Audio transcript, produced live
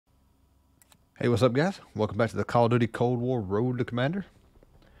Hey, what's up, guys? Welcome back to the Call of Duty Cold War Road to Commander.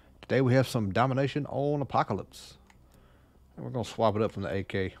 Today we have some domination on Apocalypse. And we're going to swap it up from the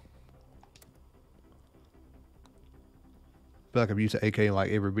AK. I feel like I've used the AK in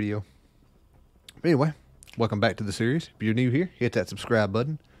like every video. But anyway, welcome back to the series. If you're new here, hit that subscribe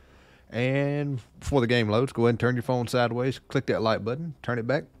button. And before the game loads, go ahead and turn your phone sideways. Click that like button, turn it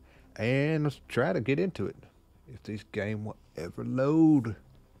back, and let's try to get into it. If this game will ever load.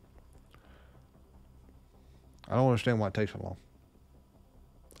 I don't understand why it takes so long.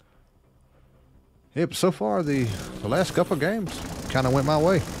 Yep, so far the last couple of games kind of went my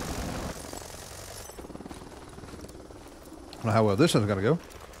way. I don't know how well this one's gonna go.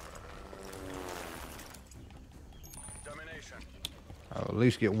 I'll at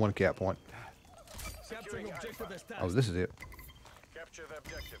least get one cap point. Oh, this is it.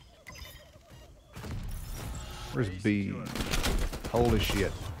 Where's B? Holy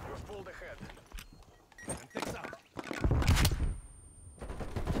shit.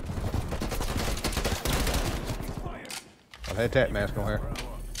 I've had that mask on here.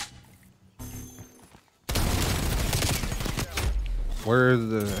 Where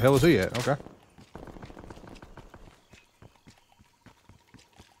the hell is he at? Okay.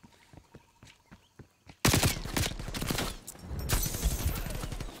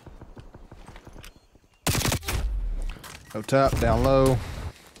 Up top, down low.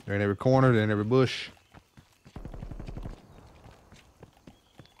 They're in every corner, they're in every bush.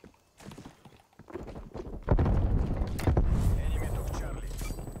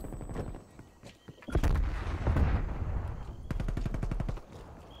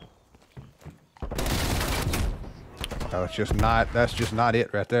 Oh, it's just not, that's just not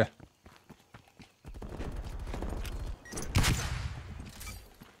it right there.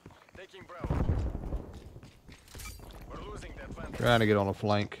 Trying to get on a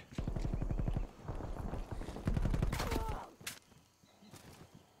flank.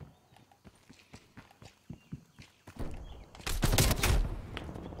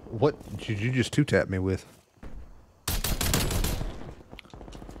 What did you just two-tap me with?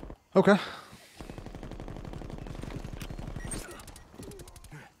 Okay.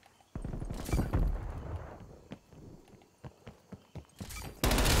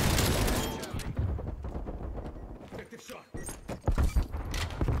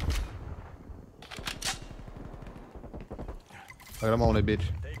 Alright, I'm on it, bitch.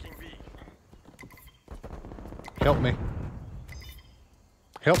 Help me.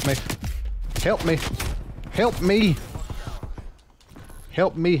 Help me. Help me. Help me.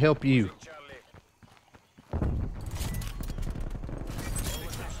 Help me help you.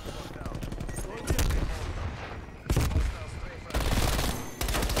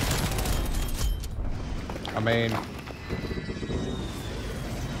 I mean...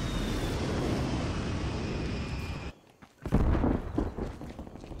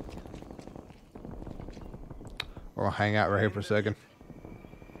 We're gonna hang out right here for a second.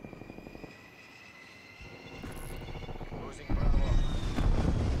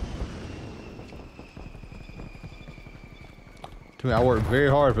 To me, I worked very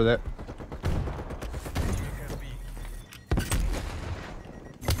hard for that.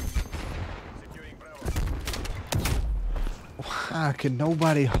 Why can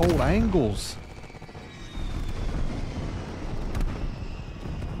nobody hold angles?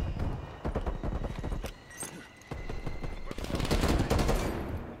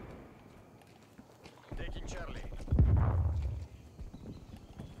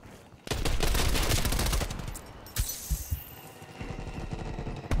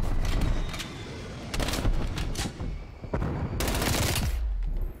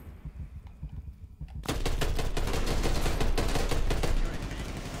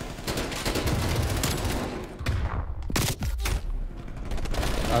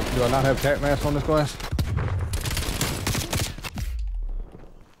 Do I not have tac mask on this glass?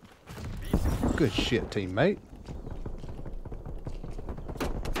 Good shit, teammate.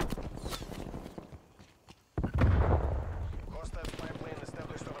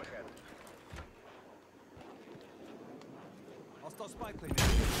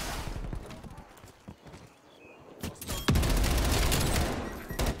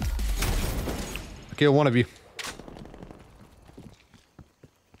 I killed one of you.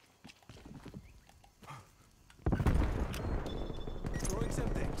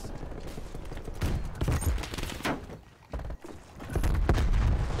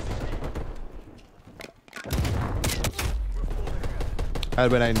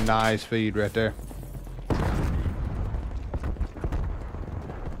 That'd have been a nice feed right there.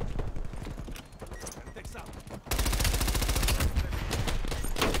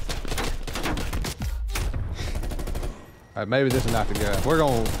 Alright, maybe this is not the guy. We're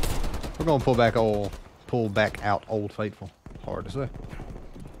gonna pull back out Old Faithful. Hard to say.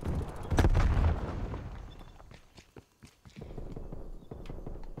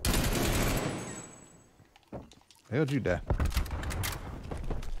 How'd you die?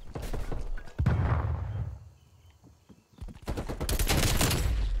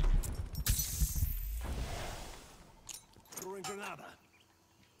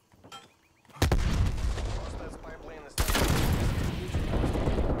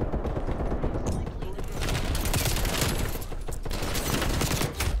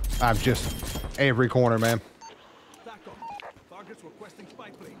 I'm just every corner, man. Targets requesting spy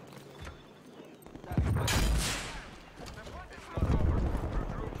plane.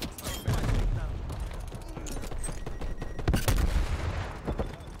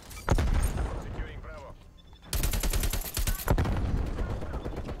 Securing Bravo.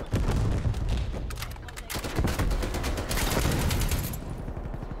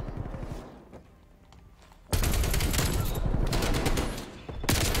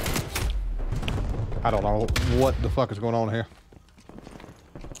 I don't know what the fuck is going on here.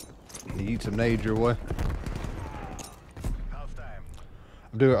 You eat some nades your way.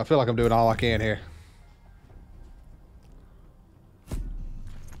 I feel like I'm doing all I can here.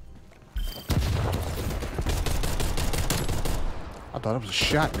 I thought it was a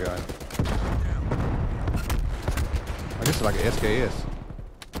shotgun. I guess it's like an SKS.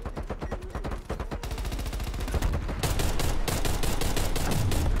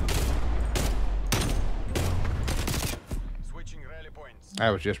 That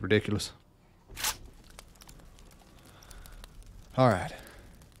was just ridiculous. All right.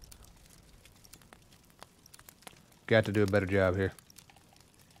 Got to do a better job here.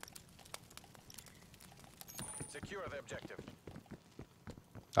 Secure the objective.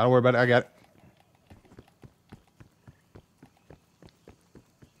 Don't worry about it. I got it.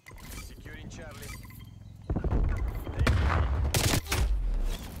 Securing Charlie.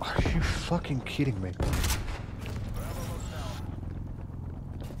 Are you fucking kidding me?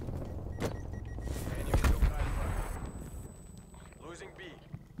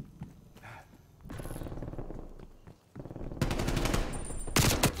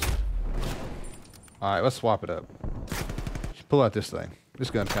 Alright, let's swap it up. Just pull out this thing.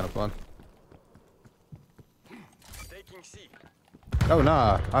 This gun's kind of fun. Taking C. Oh,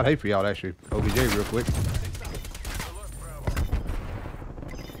 nah. I'd hate for y'all to actually OBJ real quick.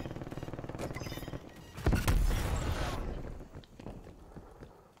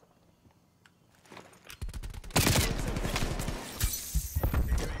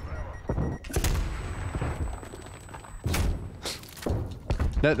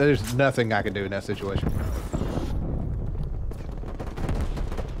 There's nothing I can do in that situation.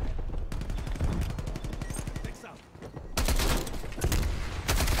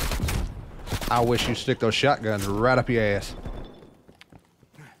 I wish you'd stick those shotguns right up your ass.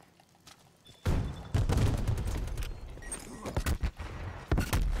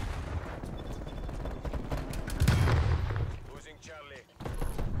 Losing Charlie.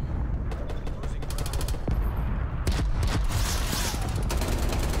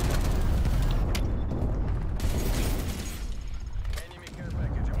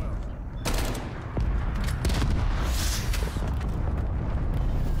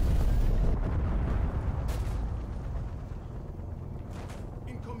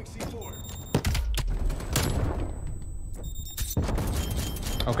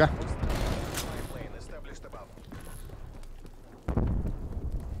 Okay.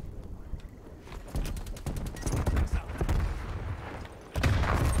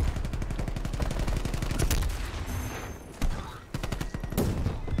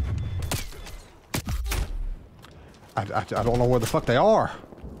 I don't know where the fuck they are.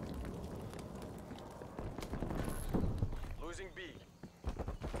 Losing B.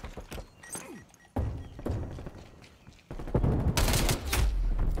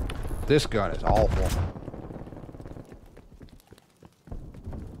 This gun is awful.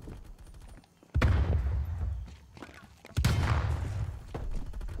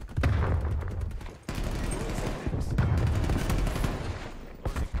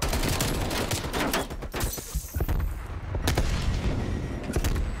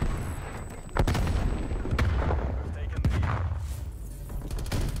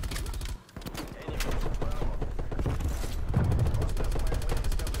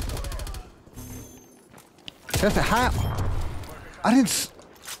 That's a how? I didn't.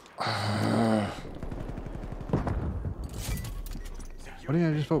 Why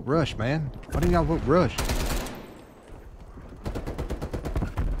didn't I just vote rush, man? Why didn't y'all vote rush?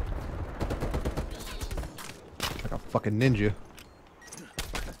 Like a Fucking ninja.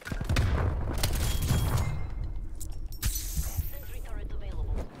 Sentry turret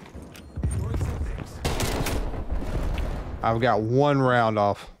available. I've got one round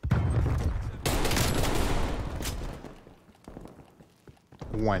off.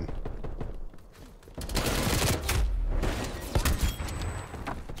 One.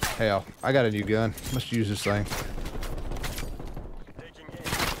 Hell, I got a new gun. Let's use this thing. Taking aim.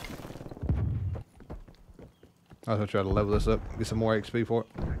 I was gonna try to level this up, get some more XP for it.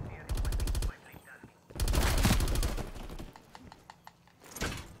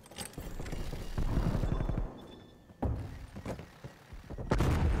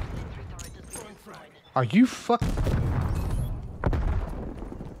 Sentry turret has been destroyed. Are you fuck?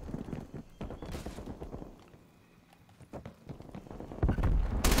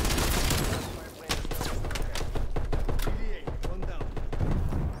 One down.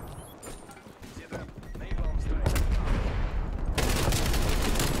 See them. Napalm strike.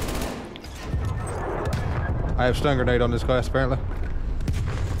 I have stun grenade on this class apparently.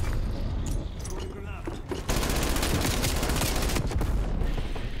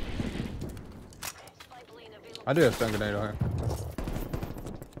 Spy plane available. I do have stun grenade on here.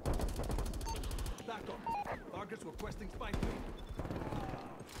 Back up. Targets requesting spy plane.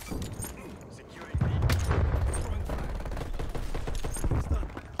 Securing B. Throwing flag. Stun.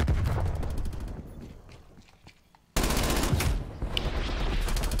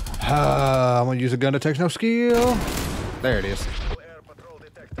 I'm gonna use a gun that takes no skill. There it is. Air patrol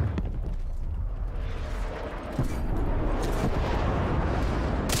detected.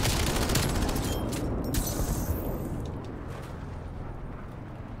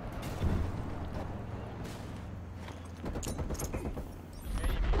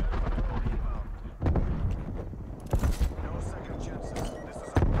 No second chances. This is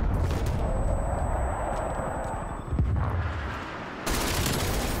our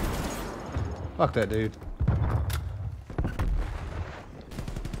Fuck that dude.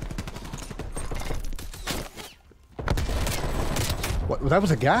 What? That was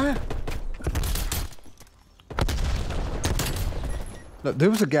a guy? No,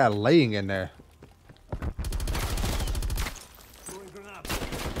 there was a guy laying in there. Throwing grenade.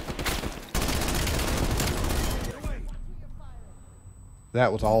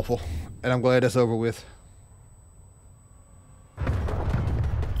 That was awful. And I'm glad that's over with.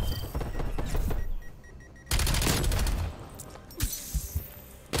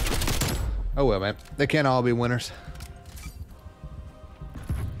 Oh well, man. They can't all be winners.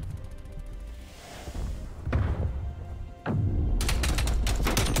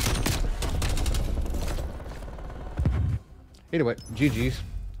 Anyway, GG's.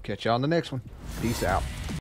 Catch y'all on the next one. Peace out.